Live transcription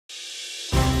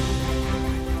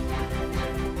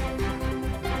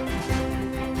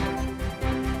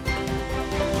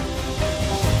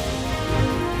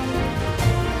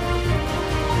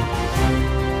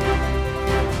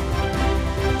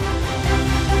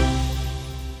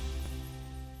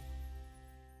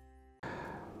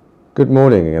Good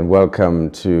morning and welcome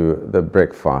to the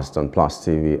breakfast on Plus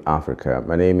TV Africa.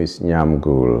 My name is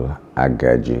Nyamgul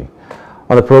Agaji.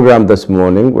 On the program this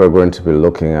morning, we're going to be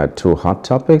looking at two hot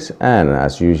topics, and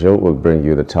as usual, we'll bring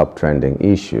you the top trending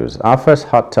issues. Our first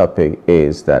hot topic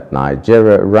is that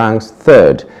Nigeria ranks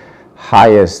third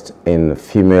highest in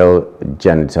female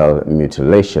genital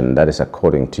mutilation. That is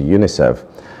according to UNICEF.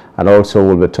 And also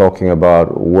we'll be talking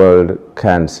about World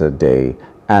Cancer Day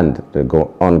and the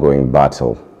ongoing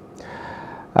battle.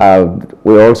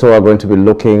 We also are going to be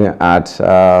looking at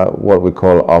what we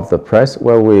call Off the Press,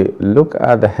 where we look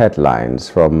at the headlines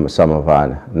from some of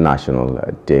our national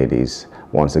dailies.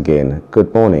 Once again,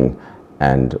 good morning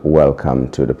and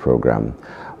welcome to the program.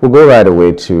 We'll go right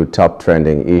away to top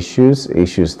trending issues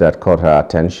that caught our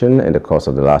attention in the course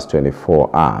of the last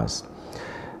 24 hours.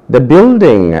 The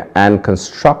building and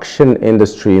construction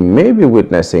industry may be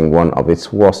witnessing one of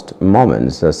its worst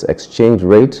moments as exchange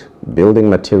rate, building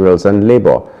materials and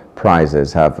labor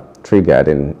prices have triggered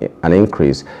an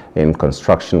increase in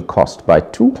construction cost by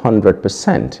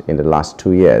 200% in the last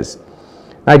 2 years.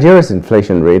 Nigeria's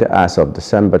inflation rate as of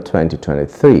December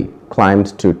 2023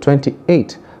 climbed to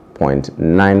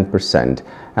 28.9%,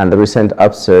 and the recent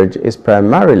upsurge is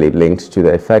primarily linked to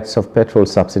the effects of petrol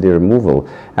subsidy removal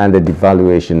and the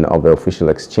devaluation of the official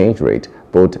exchange rate,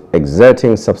 both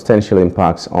exerting substantial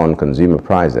impacts on consumer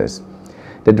prices.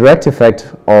 The direct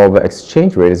effect of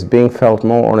exchange rate is being felt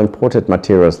more on imported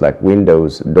materials like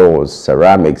windows, doors,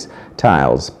 ceramics,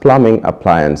 tiles, plumbing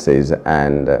appliances,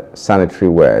 and sanitary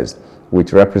wares,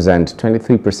 which represent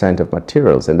 23% of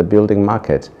materials in the building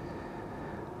market.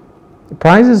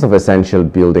 Prices of essential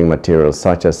building materials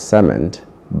such as cement,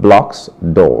 blocks,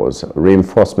 doors,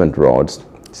 reinforcement rods,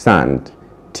 sand,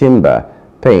 timber,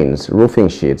 paints, roofing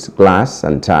sheets, glass,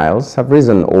 and tiles have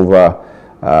risen over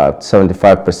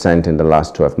 75% in the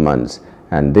last 12 months,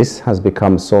 and this has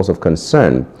become a source of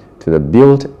concern to the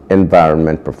built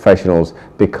environment professionals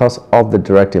because of the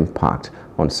direct impact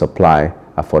on supply,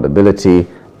 affordability,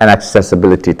 and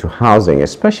accessibility to housing,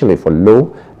 especially for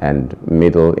low and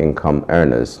middle income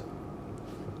earners.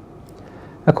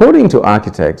 According to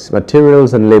architects,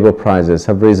 materials and labor prices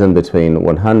have risen between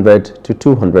 100 to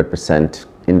 200%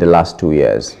 in the last 2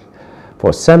 years.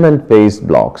 For cement-based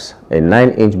blocks, a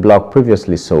 9-inch block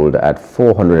previously sold at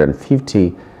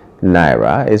 450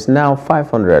 naira is now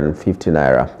 550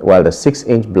 naira, while the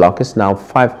 6-inch block is now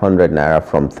 500 naira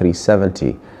from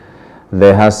 370.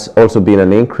 There has also been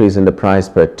an increase in the price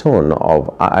per ton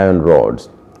of iron rods.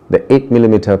 The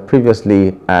 8mm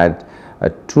previously at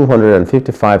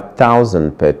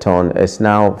 255,000 per ton is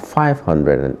now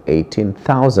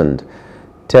 518,000.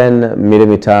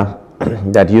 10mm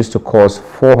that used to cost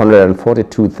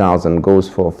 442,000 goes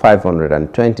for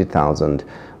 520,000,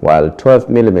 while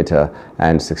 12mm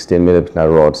and 16mm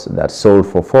rods that sold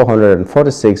for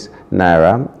 446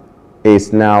 naira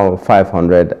is now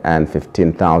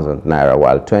 515,000 naira,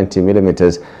 while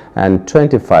 20mm and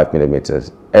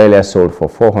 25mm earlier sold for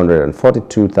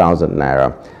 442,000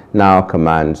 naira now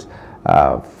commands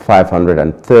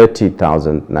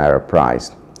 530,000 naira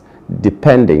price,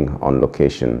 depending on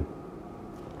location.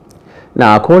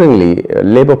 Now, accordingly,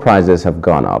 labor prices have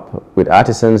gone up, with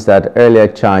artisans that earlier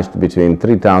charged between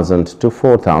 3,000 to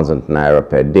 4,000 naira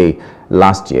per day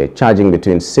last year, charging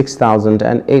between 6,000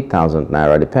 and 8,000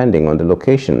 naira, depending on the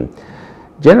location.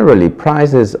 Generally,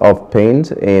 prices of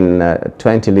paint in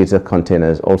 20-liter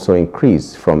containers also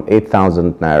increased from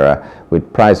 8,000 naira, with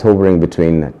price hovering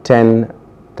between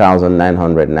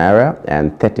 10,900 naira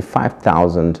and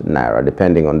 35,000 naira,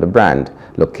 depending on the brand,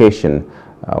 location,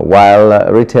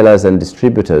 while retailers and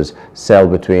distributors sell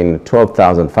between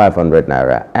 12,500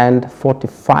 naira and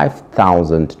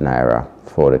 45,000 naira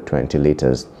for the 20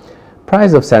 liters.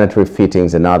 Price of sanitary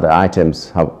fittings and other items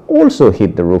have also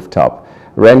hit the rooftop.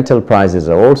 Rental prices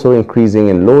are also increasing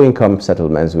in low-income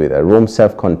settlements, with a room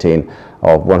self-contained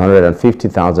of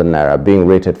 150,000 naira being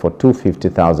rated for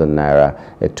 250,000 naira.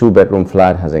 A two-bedroom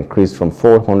flat has increased from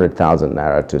 400,000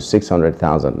 naira to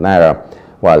 600,000 naira,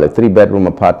 while a three-bedroom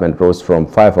apartment rose from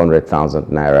 500,000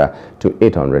 naira to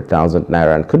 800,000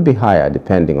 naira and could be higher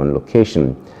depending on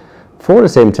location. For the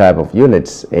same type of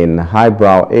units in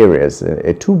highbrow areas,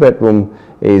 a two-bedroom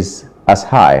is as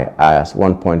high as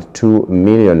 1.2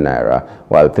 million naira,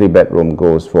 while three-bedroom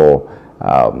goes for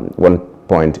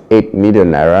 1.8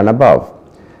 million naira and above.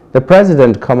 The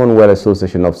President, Commonwealth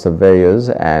Association of Surveyors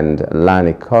and Land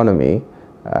Economy,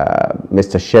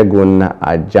 Mr. Shegun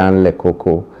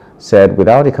Ajanlekoko, said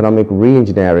without economic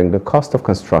re-engineering, the cost of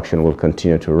construction will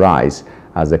continue to rise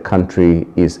as the country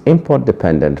is import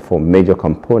dependent for major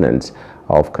components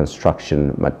of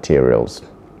construction materials.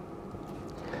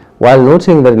 While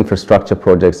noting that infrastructure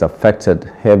projects affected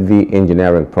heavy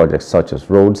engineering projects such as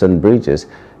roads and bridges,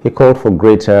 he called for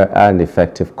greater and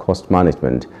effective cost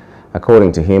management.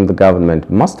 According to him, the government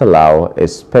must allow a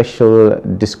special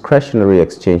discretionary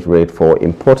exchange rate for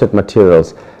imported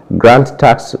materials, grant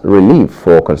tax relief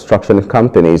for construction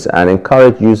companies, and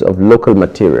encourage use of local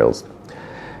materials.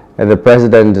 And the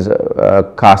President,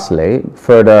 Kasley,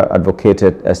 further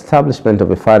advocated establishment of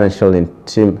a financial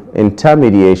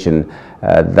intermediation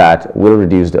that will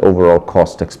reduce the overall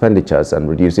cost expenditures and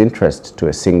reduce interest to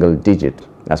a single digit,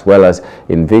 as well as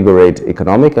invigorate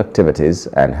economic activities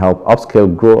and help upscale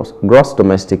gross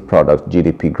domestic product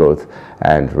 (GDP) growth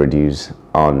and reduce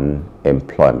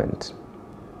unemployment.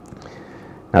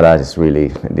 Now that is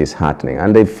really disheartening,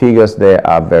 and the figures there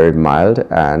are very mild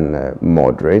and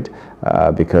moderate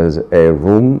because a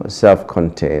room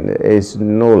self-contained is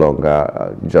no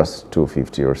longer just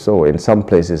 250 or so. In some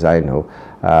places I know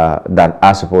that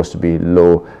are supposed to be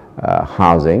low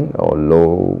housing or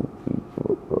low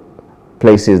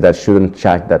places that shouldn't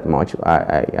charge that much.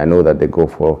 I know that they go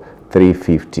for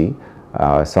 350,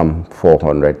 some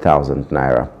 400,000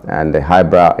 naira, and the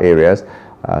highbrow areas,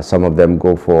 some of them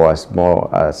go for as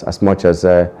much as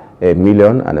a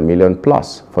million and a million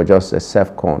plus for just a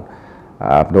self-con.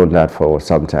 I've known that for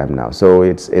some time now. So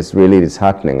it's really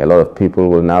disheartening. A lot of people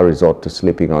will now resort to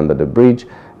sleeping under the bridge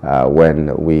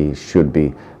when we should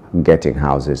be getting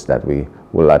houses that we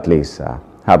will at least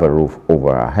have a roof over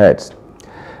our heads.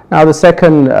 Now, the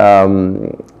second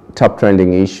top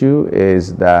trending issue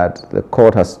is that the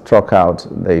court has struck out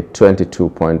the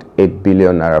 22.8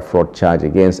 billion naira fraud charge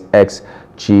against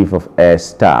ex-chief of air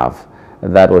staff.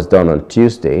 That was done on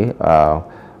Tuesday.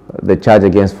 The charge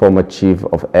against former chief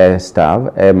of air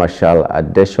staff, Air Marshal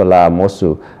Adeshola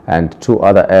Amosu, and 2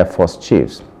 other Air Force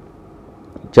chiefs.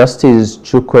 Justice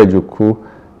Chukwujeku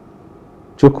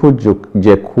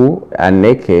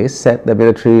Aneke set the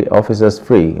military officers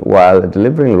free while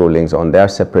delivering rulings on their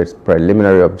separate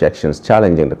preliminary objections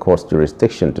challenging the court's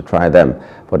jurisdiction to try them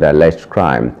for their alleged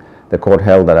crime. The court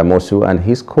held that Amosu and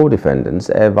his co-defendants,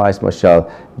 Air Vice Marshal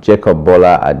Jacob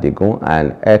Bola Adigun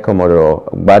and Air Commodore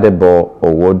Gbadebo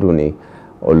Owoduni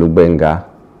Olubenga,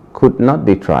 could not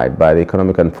be tried by the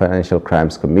Economic and Financial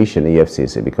Crimes Commission,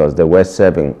 EFCC, because they were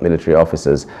serving military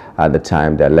officers at the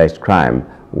time the alleged crime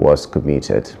was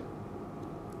committed.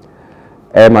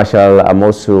 Air Marshal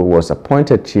Amosu was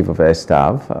appointed Chief of Air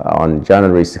Staff on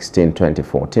January 16,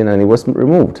 2014, and he was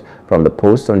removed from the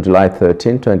post on July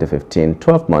 13, 2015,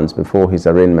 12 months before his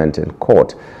arraignment in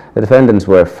court. The defendants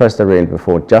were first arraigned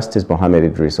before Justice Mohammed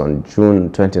Idris on June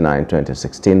 29,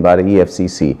 2016 by the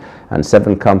EFCC and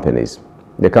 7 companies.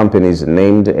 The companies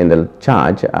named in the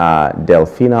charge are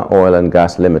Delphina Oil and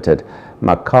Gas Limited,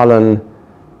 McCullen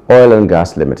Oil and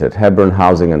Gas Limited, Hebron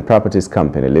Housing and Properties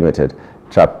Company Limited,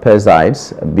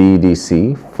 Trapezites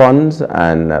BDC Funds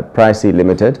and Pricey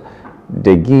Limited,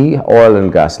 Degi Oil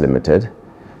and Gas Limited,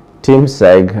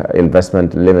 Teamseg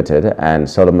Investment Limited, and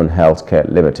Solomon Healthcare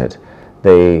Limited.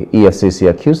 The EFCC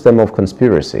accused them of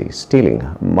conspiracy, stealing,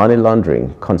 money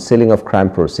laundering, concealing of crime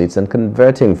proceeds, and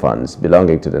converting funds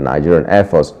belonging to the Nigerian Air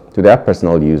Force to their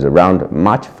personal use around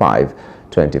March 5,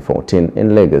 2014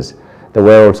 in Lagos. They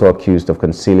were also accused of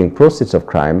concealing proceeds of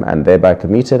crime and thereby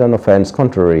committed an offense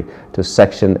contrary to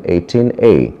Section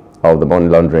 18A of the Money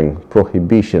Laundering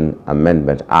Prohibition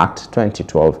Amendment Act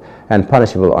 2012 and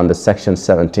punishable under Section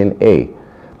 17A.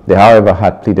 They, however,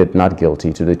 had pleaded not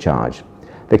guilty to the charge.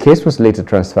 The case was later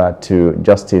transferred to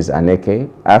Justice Aneke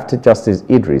after Justice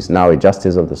Idris, now a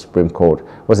Justice of the Supreme Court,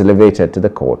 was elevated to the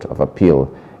Court of Appeal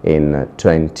in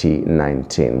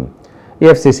 2019.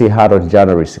 EFCC had on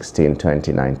January 16,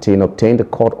 2019 obtained a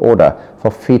court order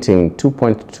forfeiting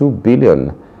 2.2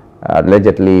 billion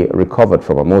allegedly recovered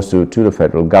from Amosu to the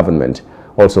federal government.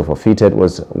 Also forfeited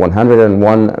was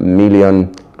 101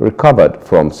 million recovered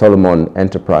from Solomon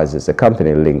Enterprises, a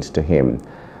company linked to him.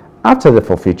 After the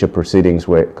forfeiture proceedings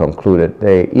were concluded,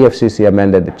 the EFCC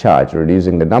amended the charge,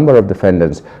 reducing the number of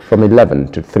defendants from 11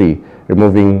 to 3,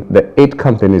 removing the 8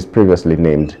 companies previously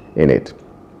named in it.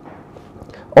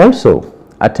 Also,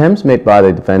 attempts made by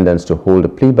the defendants to hold a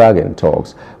plea bargain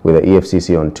talks with the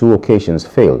EFCC on 2 occasions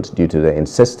failed due to the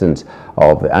insistence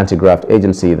of the anti-graft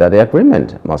agency that the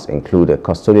agreement must include a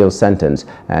custodial sentence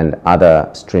and other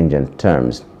stringent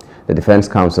terms. The defense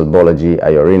counsel Bolaji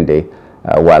Ayorinde,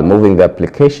 while moving the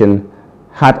application,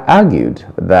 had argued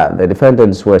that the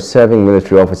defendants were serving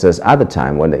military officers at the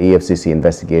time when the EFCC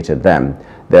investigated them.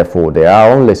 Therefore, they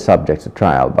are only subject to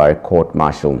trial by a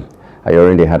court-martial.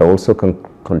 Ayorinde had also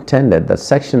contended that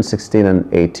Section 16 and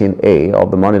 18A of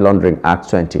the Money Laundering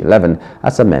Act 2011,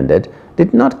 as amended,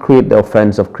 did not create the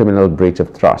offense of criminal breach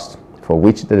of trust. for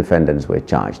which the defendants were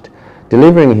charged.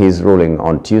 Delivering his ruling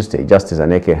on Tuesday, Justice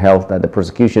Aneke held that the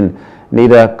prosecution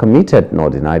neither committed nor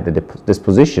denied the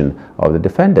disposition of the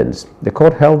defendants. The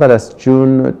court held that as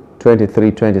June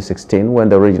 23, 2016, when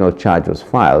the original charge was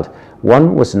filed,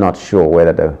 one was not sure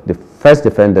whether the first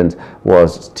defendant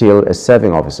was still a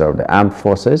serving officer of the armed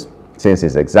forces, since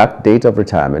his exact date of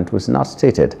retirement was not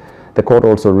stated. The court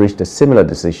also reached a similar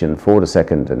decision for the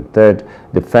second and third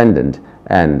defendant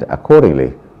and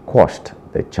accordingly quashed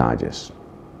the charges.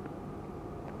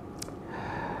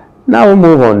 Now we'll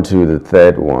move on to the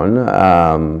third one.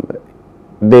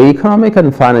 The Economic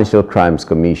and Financial Crimes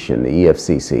Commission,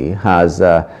 EFCC, has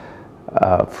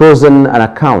frozen an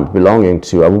account belonging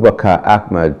to Abubakar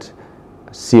Ahmed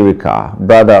Sirika,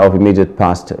 brother of immediate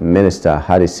past Minister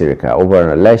Hadi Sirika, over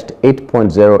an alleged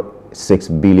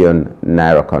 8.06 billion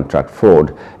naira contract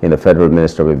fraud in the Federal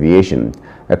Ministry of Aviation.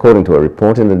 According to a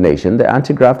report in The Nation, the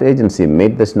anti-graft agency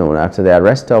made this known after the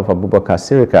arrest of Abubakar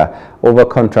Sirika over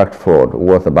contract fraud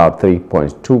worth about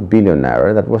 3.2 billion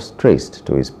naira that was traced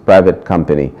to his private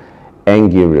company,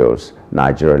 Engirios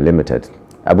Nigeria Limited.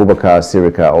 Abubakar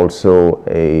Sirika, also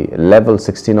a level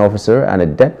 16 officer and a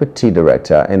deputy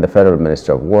director in the Federal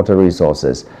Ministry of Water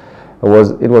Resources.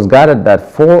 It was gathered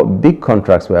that 4 big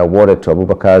contracts were awarded to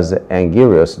Abubakar's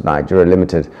Engirios Nigeria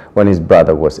Limited when his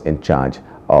brother was in charge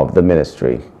of the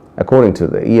ministry. According to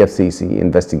the EFCC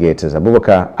investigators,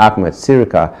 Abubakar Ahmed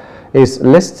Sirika is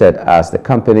listed as the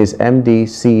company's MD,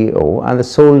 CEO, and the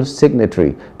sole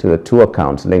signatory to the 2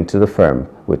 accounts linked to the firm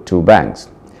with 2 banks.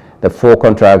 The 4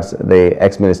 contracts the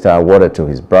ex-minister awarded to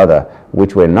his brother,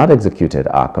 which were not executed,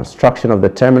 are construction of the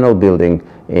terminal building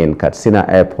in Katsina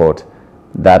Airport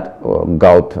that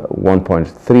gulped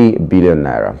 1.3 billion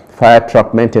naira, fire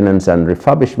truck maintenance and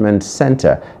refurbishment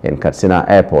center in Katsina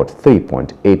Airport,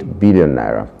 3.8 billion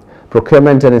naira,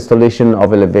 procurement and installation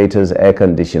of elevators, air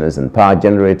conditioners and power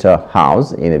generator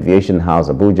house in Aviation House,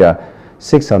 Abuja,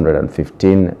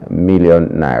 615 million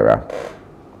naira.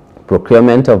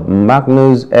 Procurement of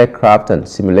Magnus aircraft and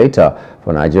simulator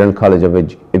for Nigerian College of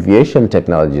Aviation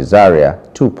Technology, Zaria,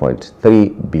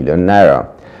 2.3 billion naira.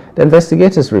 The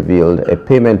investigators revealed a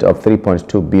payment of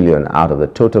 3.2 billion out of the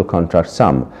total contract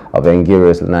sum of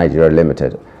Engirios Nigeria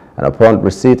Limited, and upon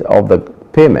receipt of the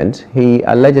payment, he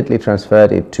allegedly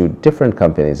transferred it to different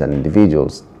companies and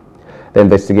individuals. The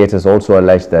investigators also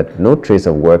alleged that no trace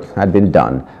of work had been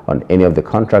done on any of the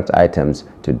contract items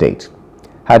to date.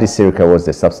 Hadi Sirika was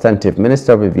the substantive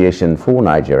Minister of Aviation for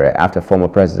Nigeria after former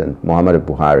President Muhammadu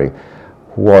Buhari,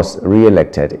 who was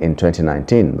re-elected in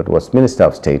 2019 but was Minister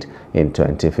of State in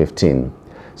 2015.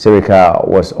 Sirika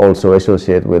was also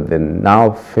associated with the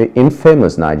now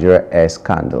infamous Nigeria Air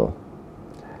scandal.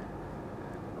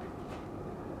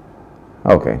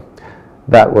 Okay,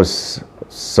 that was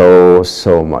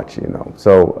so much, you know.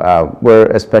 So we're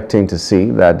expecting to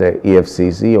see that the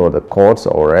EFCC or the courts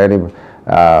or any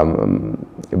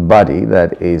body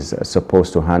that is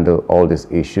supposed to handle all these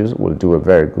issues will do a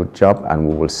very good job, and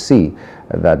we will see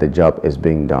that the job is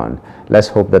being done. Let's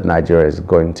hope that Nigeria is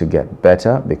going to get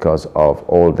better because of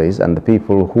all this, and the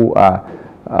people who are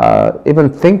even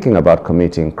thinking about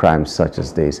committing crimes such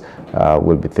as this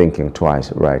will be thinking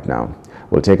twice right now.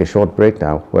 We'll take a short break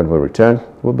now. When we return,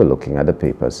 we'll be looking at the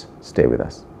papers. Stay with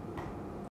us.